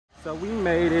So we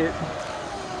made it.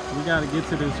 We gotta get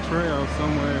to this trail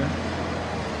somewhere.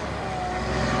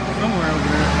 Somewhere over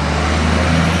there.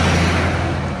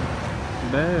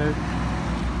 Bad.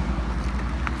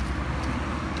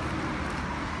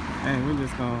 Dang,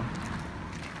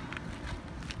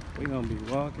 we gonna be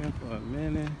walking for a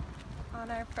minute. On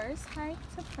our first hike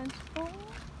to Punch Bowl.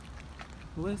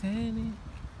 What's happening?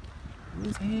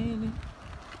 What's happening?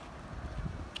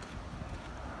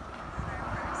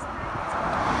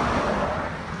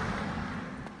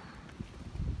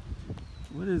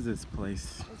 What is this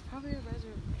place? It's probably a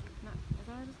reservation. Is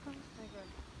that what it's called?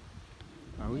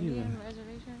 Like Are we Indian even?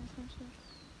 reservation or some shit?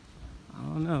 I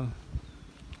don't know.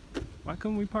 Why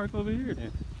couldn't we park over here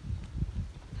then?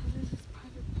 Because this is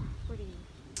private property.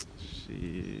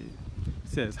 Shit. It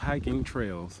says hiking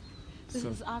trails. This So-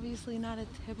 is obviously not a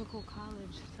typical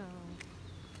college, so.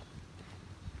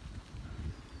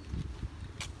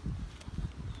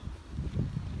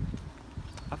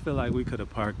 I feel like we could have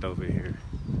parked over here.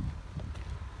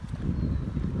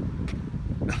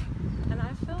 And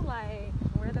I feel like,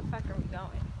 where the fuck are we going?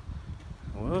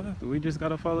 Well, we just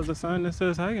gotta follow the sign that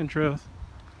says hiking trails.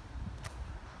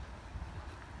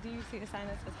 Do you see a sign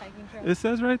that says hiking trail? It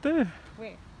says right there.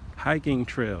 Where? Hiking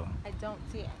trail. I don't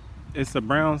see it. It's a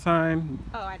brown sign.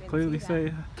 Oh, I didn't Clearly see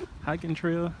that. say hiking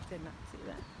trail. Did not see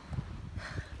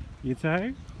that. You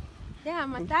tired? Yeah,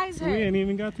 my thighs hurt. We ain't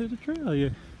even got to the trail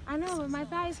yet. I know, but my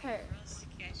thighs hurt.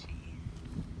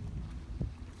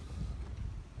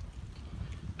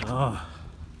 Oh,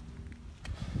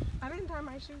 I didn't tie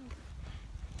my shoes.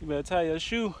 you better tie your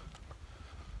shoe.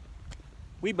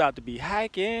 We about to be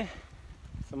hiking.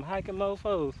 Some hiking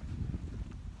mofos.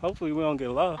 Hopefully we don't get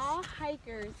lost. All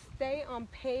hikers stay on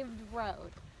paved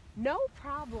road. No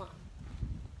problem.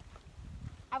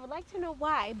 I would like to know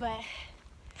why, but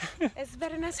it's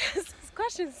better not to ask these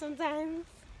questions sometimes.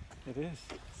 It is.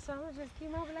 So I'm gonna just keep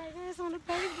moving like this on the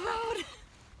paved road.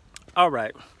 All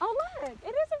right. Oh look, it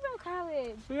is a real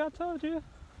college. See, I told you.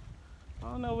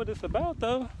 I don't know what it's about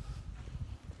though.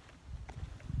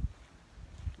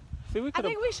 See, we I could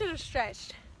have. think we should have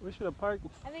stretched. We should have parked.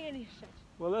 I think I need to stretch.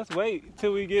 Well, let's wait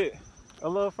till we get a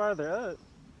little farther up.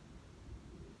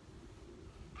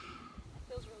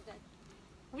 Feels real good.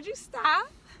 Would you stop?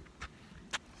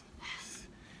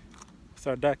 It's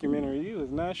our documentary. You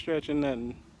is not stretching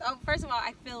nothing. Oh, first of all,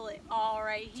 I feel it all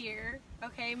right here.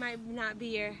 Okay, might not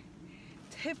be your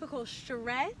typical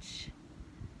stretch,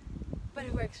 but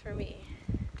it works for me.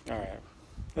 All right,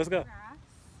 let's go.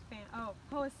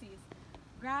 Posies.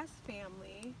 Grass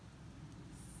family.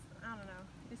 I don't know.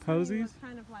 It's Posies?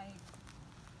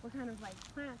 what kind of like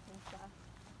plants and stuff.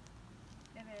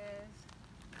 It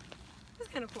is. It's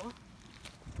kind of cool.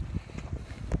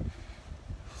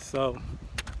 So,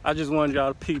 I just wanted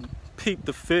y'all to peep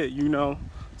the fit, you know.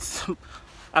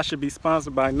 I should be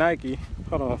sponsored by Nike.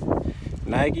 Hold on.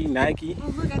 Nike. Oh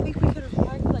look, I think we could have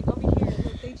parked like over here.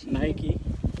 Look, they cheated. Nike.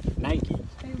 They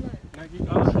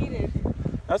look. They Cheated.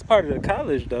 That's part of the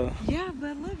college though. Yeah,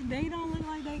 but look, they don't look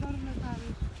like they go to the college.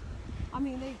 I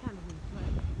mean, they kind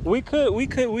of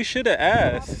do, We should have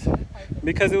asked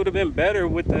because it would have been better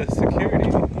with the security,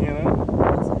 you know.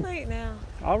 but it's too late now.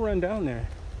 I'll run down there.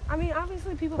 I mean,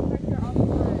 obviously people park there all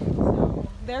the time, so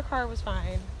their car was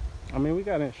fine. I mean, we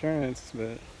got insurance,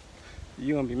 but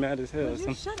you gonna be mad as hell. Would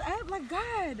you shut up? Like,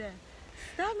 God,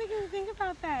 stop making me think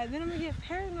about that. Then I'm gonna get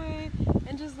paranoid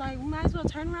and just like, we might as well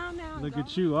turn around now and Look go.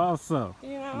 at you also.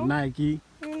 You know? Nike,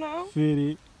 You know?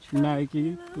 fitted, Nike.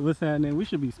 you know? What's happening? We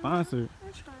should be sponsored.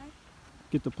 I try.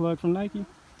 Get the plug from Nike.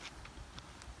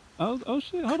 Oh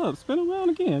shit, hold up. Spin around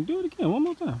again. Do it again, one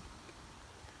more time.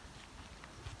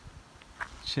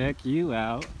 Check you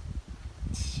out.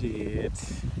 Shit.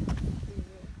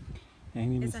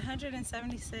 It's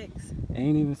 176.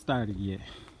 Ain't even started yet.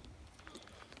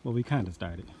 Well, we kind of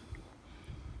started.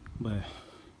 But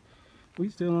we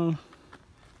still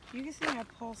You can see my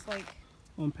pulse like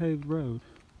on paved road.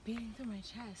 beating through my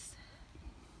chest.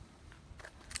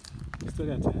 We still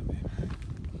got time, baby.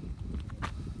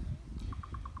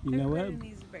 You know what? Everybody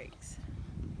needs breaks.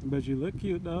 But you look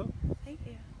cute, though. Thank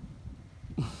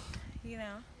you. You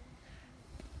know,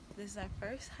 this is our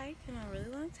first hike in a really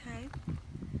long time.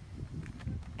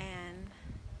 And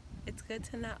it's good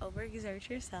to not overexert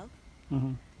yourself.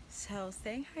 Mm-hmm. So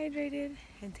staying hydrated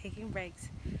and taking breaks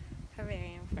are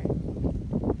very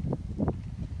important.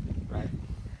 Right.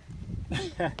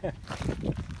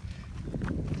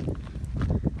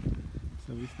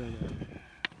 So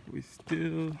we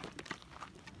still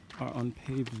are on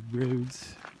paved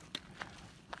roads.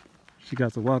 She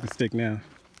got the walking stick now.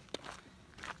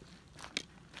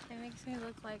 It makes me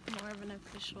look like more of an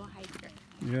official hiker.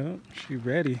 Yep, she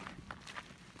ready.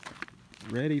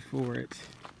 ready for it.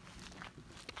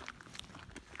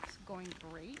 It's going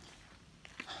great.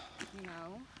 You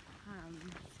know,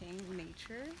 seeing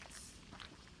nature. It's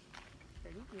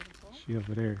pretty beautiful. She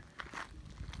over there.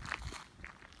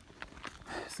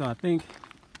 So I think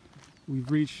we've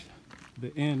reached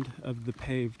the end of the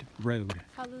paved road.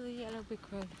 Follow the yellow brick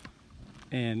road.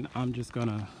 And I'm just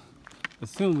gonna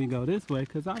assume we go this way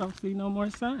because I don't see no more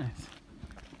signs.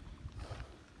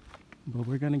 But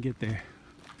we're gonna get there,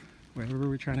 wherever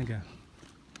we're trying to go.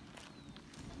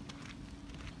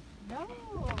 No!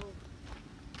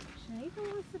 Shanika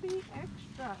wants to be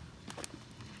extra.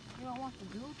 You don't want to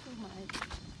do too much.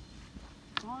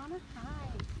 Go on a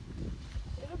hike.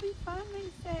 It'll be fun, they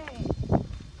say. I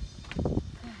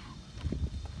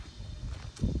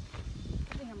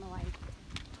think I'm gonna like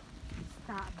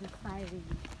stop deciding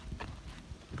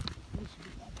we should be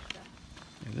extra.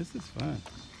 Yeah, this is fun.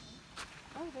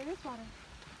 Oh, there is water.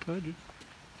 Told you.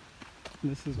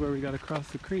 This is where we gotta cross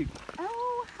the creek.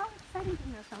 Oh, how exciting to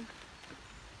know some.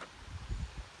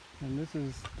 And this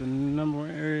is the #1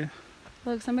 area.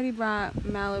 Look, somebody brought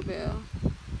Malibu.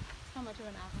 How much of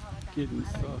an alcoholic I am. Getting I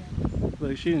don't soft. even-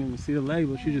 Look, she didn't even see the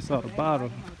label, she just saw the bottle.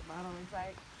 It's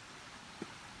like,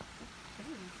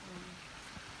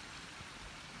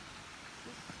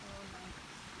 this is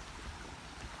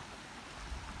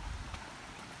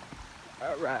so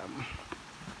nice. Alright.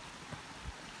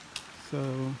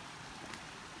 So,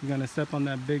 you're gonna step on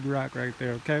that big rock right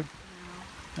there, okay?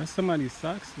 That's somebody's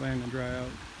socks laying to dry out.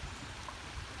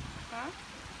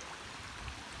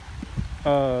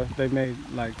 Huh? They made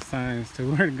like signs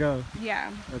to where to go.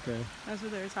 Yeah, Okay. that's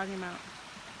what they were talking about.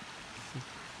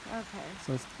 Okay.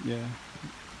 So, yeah.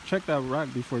 Check that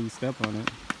rock before you step on it.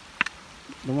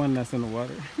 The one that's in the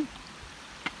water.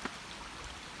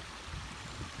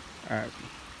 Alright.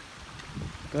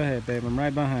 Go ahead, babe. I'm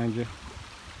right behind you.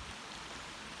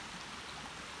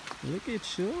 Look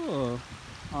at you.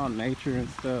 All nature and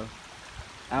stuff.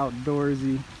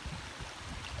 Outdoorsy.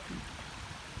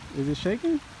 Is it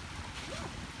shaking?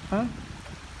 Huh?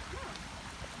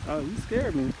 Oh, you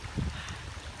scared me.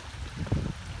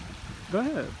 Go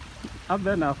ahead. I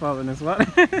bet not fall in this water.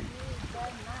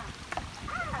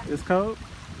 It's cold?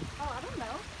 Oh, I don't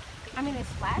know. I mean, it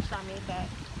splashed on me, but...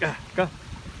 Yeah, go.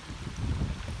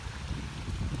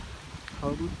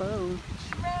 Hold my phone.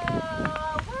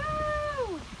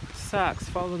 Woo! Socks.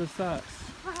 Follow the socks.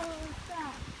 Follow the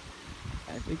socks.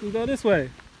 I think we go this way.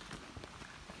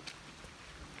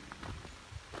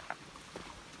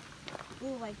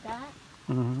 Ooh, like that?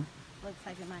 Mm-hmm. Looks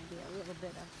like it might be a little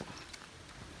bit of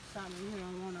something you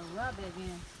don't want to rub it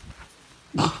against.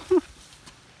 What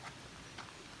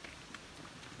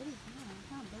is that?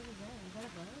 How big is that? Is that a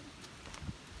bird?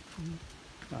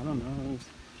 I don't know.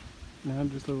 Now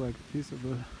it just look like a piece of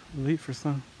a leaf or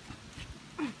something.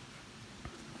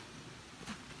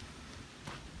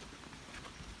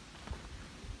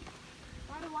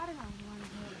 Why the watermelon one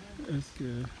here? That's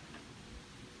good.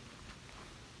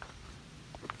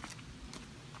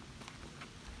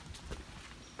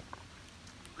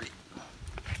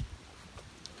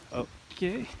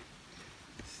 Okay.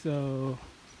 So,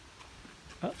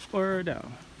 up or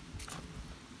down?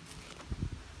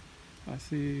 I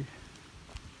see.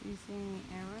 You see any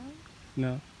arrows?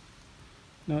 No.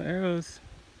 No arrows.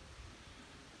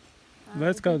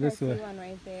 Let's go this way. I see one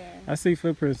right there. I see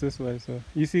footprints this way. So,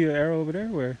 you see an arrow over there?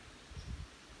 Where?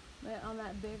 But on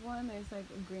that big one, there's like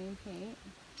a green paint.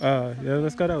 Yeah,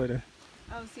 let's go that way then.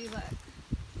 Oh, see, look.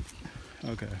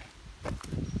 Okay.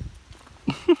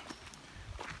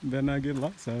 Better not get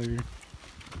lost out here.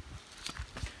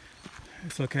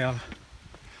 It's okay.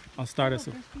 I'll start us a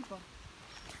There's people.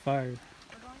 fire.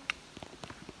 We're going.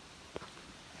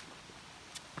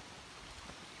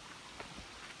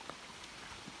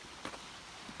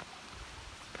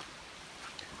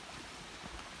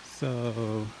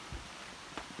 So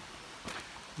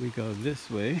we go this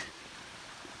way.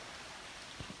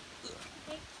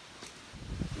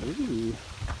 Ooh,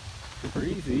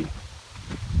 breezy.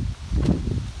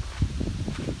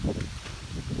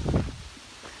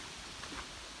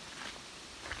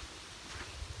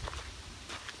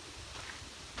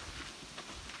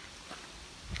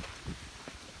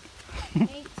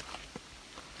 Hey,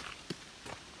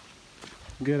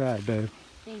 Good eye, babe.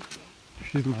 thank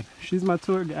you. She's my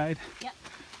tour guide. Yep.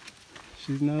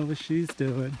 She knows what she's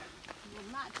doing.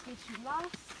 Will not get you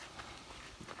lost.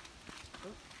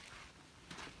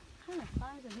 What kind of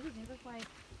flowers are these? They look like,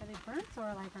 are they burnt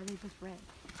or like, are they just red?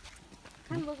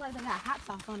 Kind of look like they got hot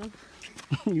sauce on them.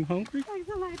 You hungry? Like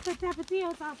somebody put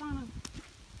tapatio sauce on them.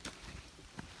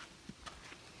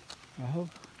 I hope.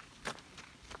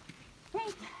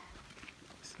 Pink.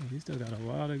 So You still got a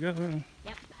while to go. Huh?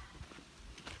 Yep.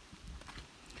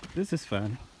 This is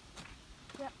fun.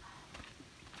 Yep.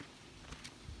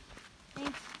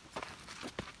 Thanks.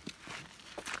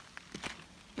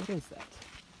 What is that?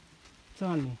 It's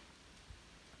on me.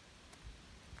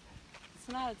 It's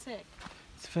not a tick.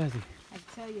 It's fuzzy. I can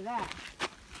tell you that.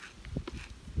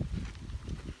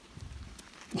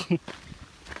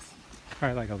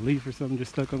 Probably like a leaf or something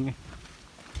just stuck on me.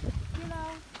 You know,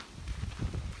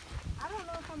 I don't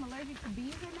know if I'm allergic to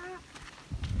bees or not,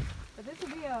 but this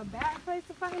would be a bad place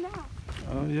to find out.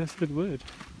 Oh, yes, it would.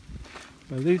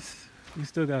 But at least we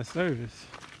still got service.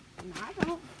 I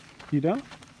don't. You don't?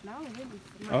 No, it didn't.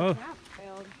 My Oh. snap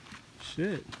failed.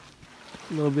 Shit.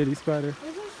 Little bitty spider.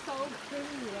 This is so pretty.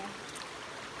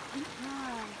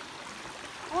 God.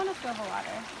 I want to fill the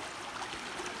water.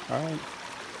 All right.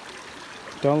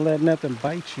 Don't let nothing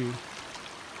bite you.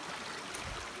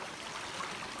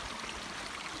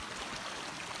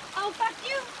 Oh, fuck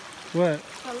you. What?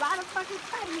 A lot of fucking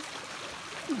patties.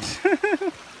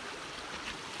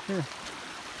 Here.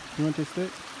 You want this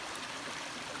stick?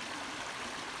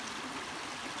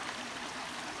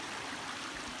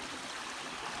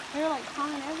 They're like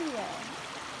common everywhere.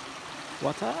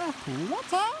 Water?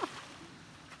 Water?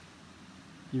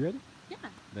 You ready? Yeah.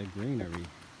 The greenery. The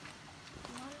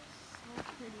water's so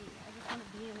pretty. I just want to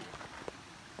be in it.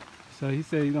 So he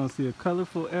said you're going to see a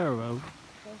colorful arrow.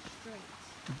 Go straight.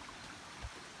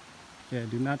 Yeah,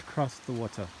 do not cross the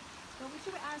water. So we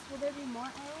should ask, will there be more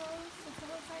arrows if it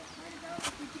looks like where to go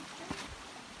if we keep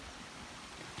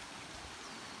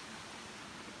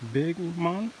straight? Big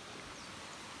man.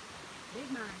 Big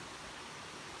mine.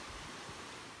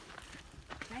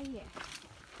 Right here.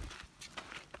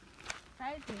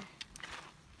 Right there.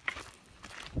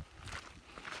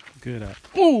 Good eye.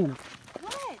 Ooh!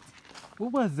 What?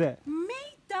 What was that? Me,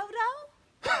 Dodo?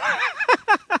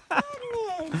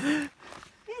 Goodness!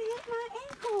 It hit my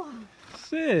ankle.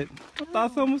 Shit. I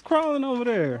thought something was crawling over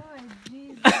there. Oh,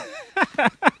 Jesus.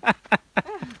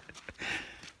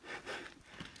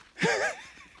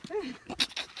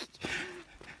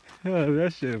 Oh,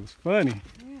 that shit was funny.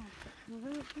 Yeah, well,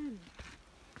 really funny.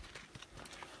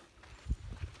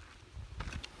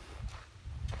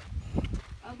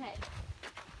 Okay.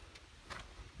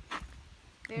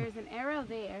 There's an arrow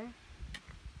there,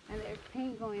 and there's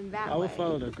paint going that way. I would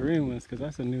follow the green ones because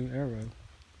that's a new arrow.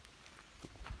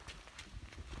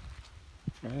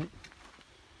 Right?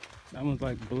 That one's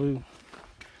like blue.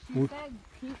 She said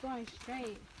keep going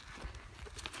straight.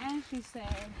 And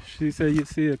she said you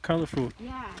see a colorful.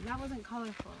 yeah, that wasn't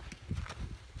colorful.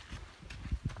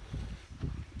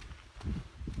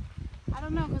 I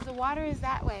don't know, because the water is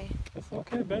that way. That's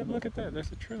okay, babe. Look at that.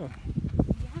 That's a trail.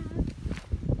 Yeah.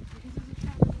 This is a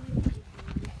travel.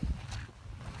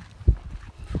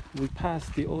 We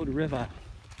passed the old river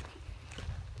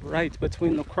right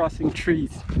between the crossing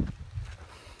trees.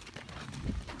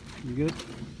 You good?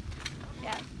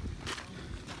 Yeah.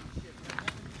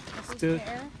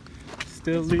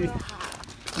 Still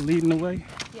leading the way?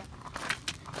 Yeah.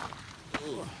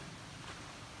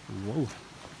 Whoa.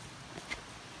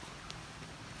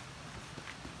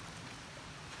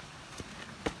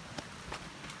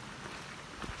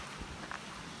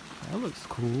 That looks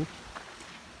cool.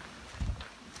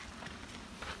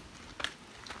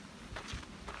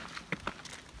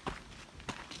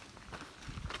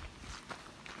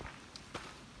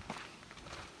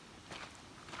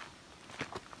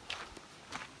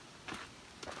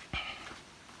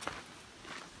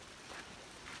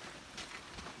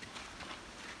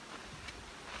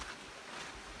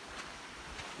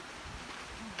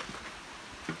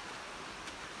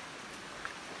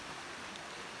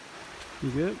 You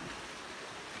good?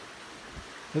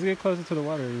 Let's get closer to the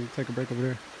water and take a break over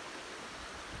there.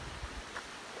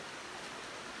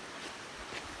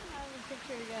 Have a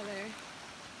picture together.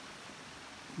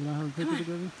 You don't have a picture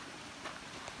together?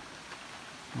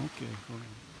 Okay, hold on.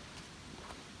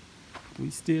 We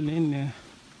still in there.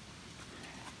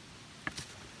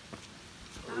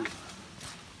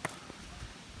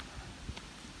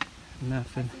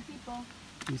 Nothing. I see people.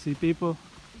 You see people? I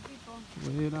see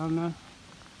people. Way down there?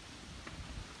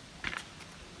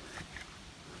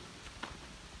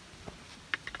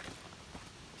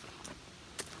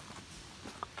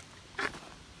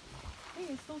 Hey,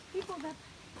 it's those people that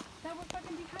were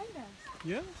fucking behind us.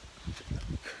 Yeah.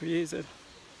 Crazy.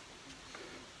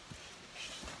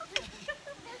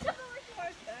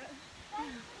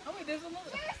 Oh wait, there's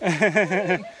another.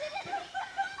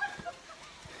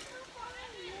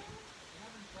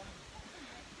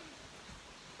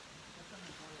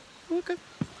 Okay.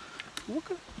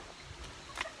 Okay.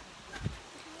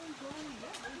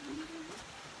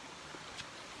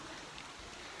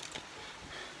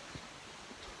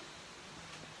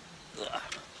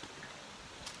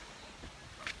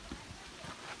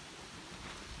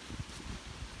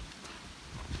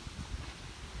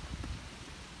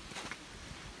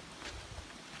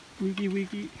 Wiki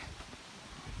wiki.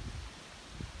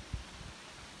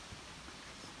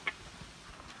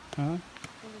 Huh?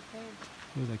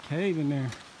 There's a cave in there.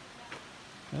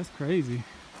 That's crazy.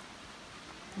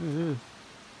 Look at this.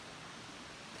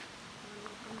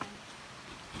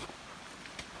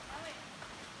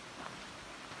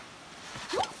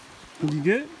 You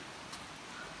good?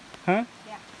 Huh?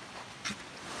 Yeah.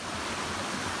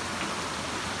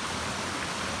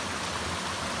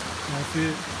 That's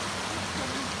it.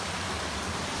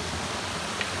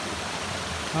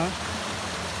 Huh?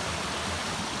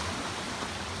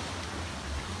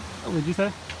 What would you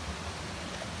say?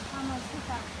 I'm gonna put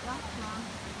that rock on.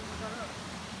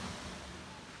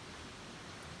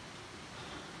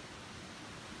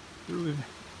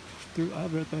 Through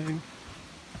everything.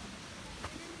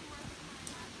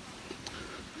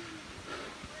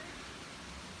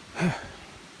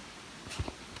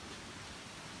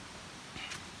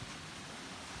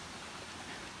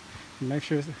 Make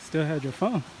sure it still had your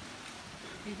phone.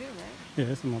 You do, right? Yeah,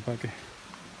 it's in my pocket.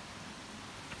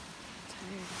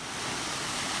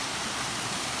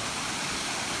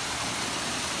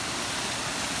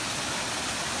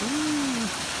 Ooh.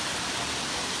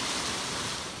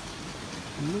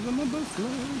 Look at my bus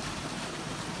slide.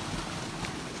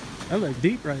 That look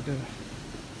deep right there.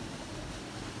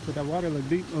 But that water look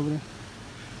deep over there.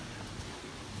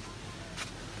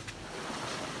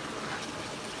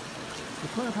 The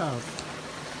clubhouse.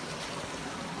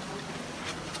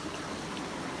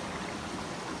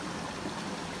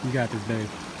 You got this, babe.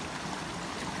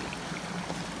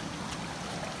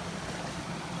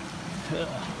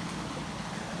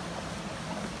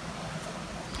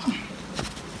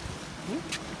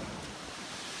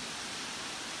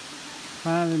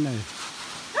 Finally made it.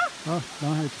 Oh,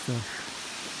 don't hurt yourself.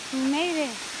 We made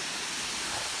it.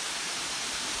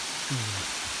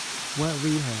 What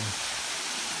we have.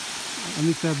 Let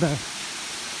me step back.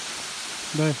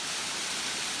 Babe.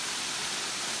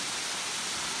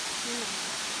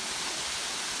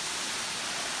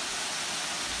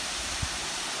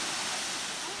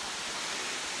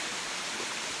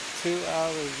 2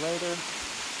 hours later,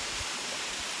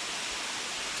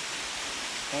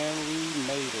 and we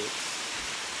made it.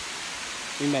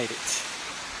 We made it.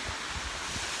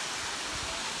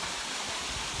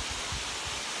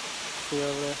 See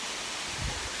over there?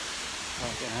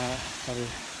 Okay, probably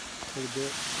pretty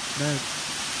good. Babe,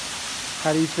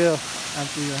 how do you feel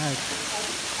after your hike?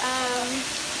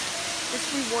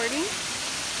 It's rewarding.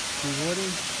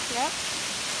 Rewarding? Yep.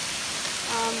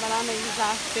 But I'm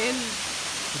exhausted.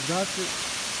 Exhausted?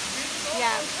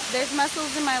 Yeah, there's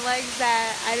muscles in my legs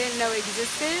that I didn't know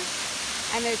existed,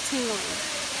 and they're tingling.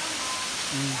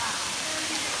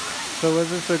 So was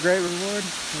this a great reward?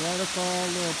 A waterfall,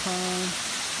 a little pond?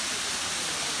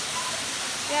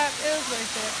 Yeah, it was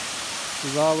worth it.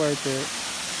 It was all worth it.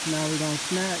 Now we're gonna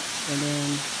snack and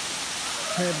then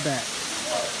head back.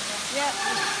 Yep.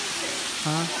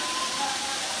 Huh?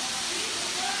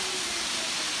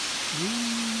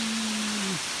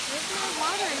 There's no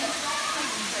water. It's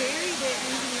buried it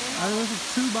in here. There's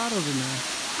 2 bottles in there.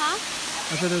 Huh?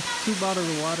 I said there's 2 bottles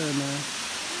of water in there.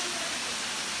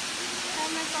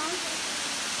 Have my phone?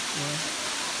 Yeah.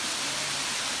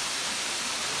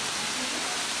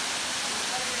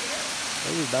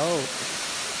 This is dope.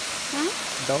 Huh?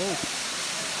 Dope.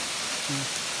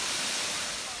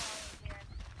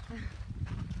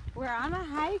 We're on a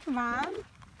hike, Mom. I know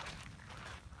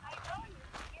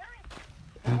you're scaring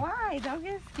me. Why? Don't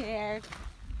get scared.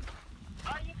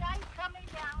 Are you guys coming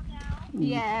down now?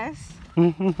 Yes.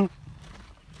 Okay.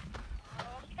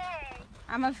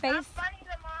 I'm a Not funny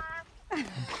tomorrow.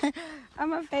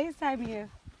 I'm a FaceTime you.